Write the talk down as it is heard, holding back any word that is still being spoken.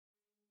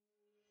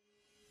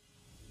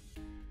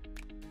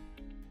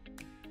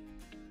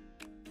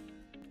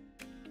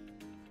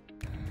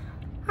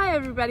Hi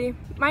everybody,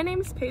 my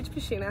name is Paige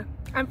Peshina.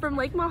 I'm from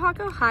Lake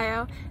Mohawk,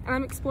 Ohio, and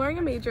I'm exploring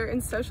a major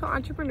in social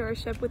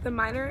entrepreneurship with a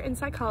minor in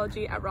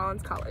psychology at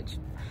Rollins College.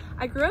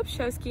 I grew up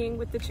show skiing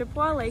with the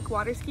Chippewa Lake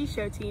water ski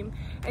show team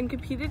and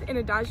competed in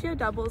Adagio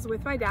doubles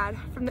with my dad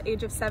from the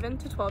age of 7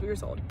 to 12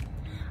 years old.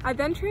 I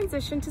then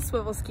transitioned to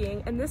swivel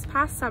skiing, and this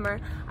past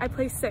summer, I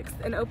placed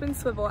 6th in open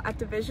swivel at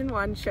Division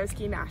I Show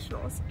Ski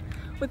Nationals.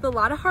 With a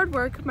lot of hard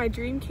work, my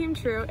dream came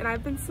true, and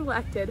I've been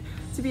selected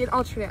to be an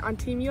alternate on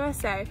Team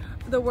USA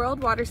for the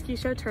World Water Ski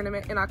Show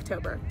Tournament in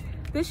October.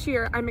 This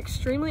year, I'm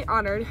extremely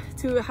honored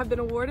to have been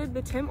awarded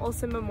the Tim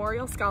Olson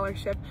Memorial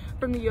Scholarship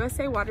from the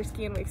USA Water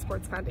Ski and Wake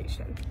Sports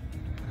Foundation.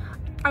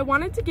 I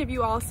wanted to give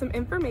you all some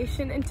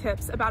information and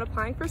tips about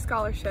applying for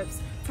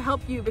scholarships to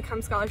help you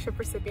become scholarship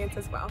recipients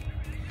as well.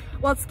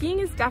 While skiing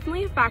is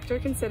definitely a factor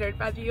considered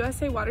by the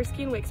USA Water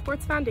Ski and Wake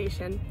Sports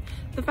Foundation,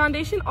 the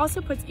foundation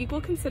also puts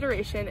equal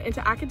consideration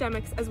into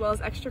academics as well as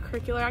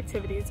extracurricular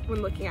activities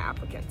when looking at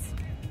applicants.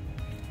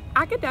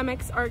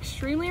 Academics are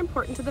extremely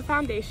important to the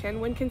foundation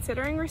when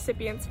considering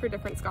recipients for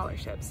different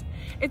scholarships.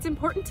 It's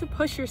important to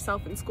push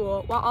yourself in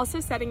school while also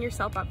setting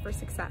yourself up for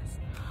success.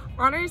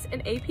 Honors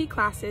and AP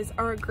classes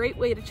are a great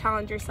way to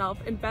challenge yourself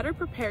and better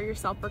prepare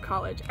yourself for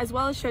college, as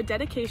well as show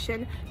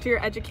dedication to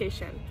your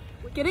education.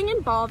 Getting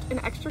involved in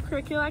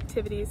extracurricular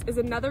activities is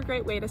another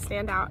great way to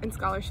stand out in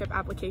scholarship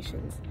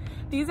applications.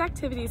 These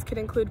activities could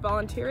include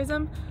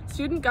volunteerism,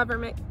 student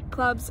government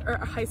clubs, or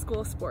high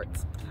school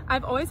sports.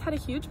 I've always had a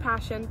huge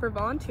passion for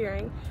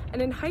volunteering,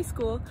 and in high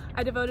school,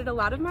 I devoted a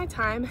lot of my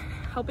time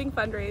helping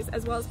fundraise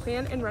as well as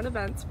plan and run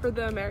events for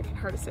the American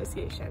Heart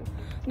Association.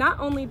 Not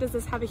only does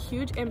this have a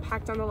huge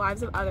impact on the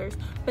lives of others,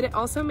 but it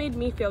also made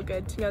me feel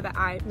good to know that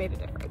I made a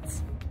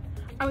difference.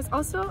 I was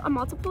also a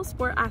multiple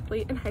sport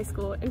athlete in high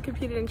school and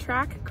competed in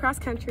track, cross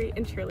country,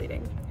 and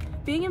cheerleading.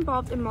 Being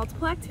involved in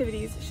multiple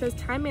activities shows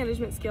time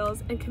management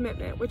skills and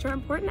commitment, which are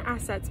important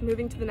assets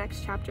moving to the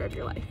next chapter of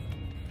your life.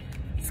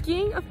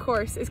 Skiing, of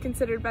course, is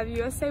considered by the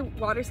USA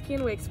Water Ski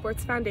and Wake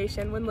Sports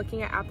Foundation when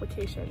looking at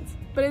applications,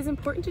 but it is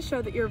important to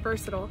show that you're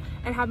versatile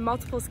and have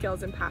multiple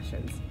skills and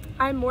passions.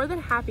 I'm more than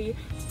happy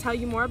to tell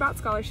you more about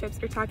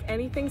scholarships or talk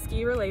anything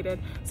ski related,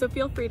 so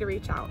feel free to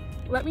reach out.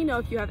 Let me know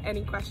if you have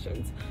any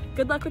questions.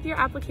 Good luck with your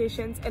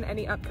applications and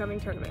any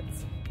upcoming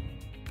tournaments.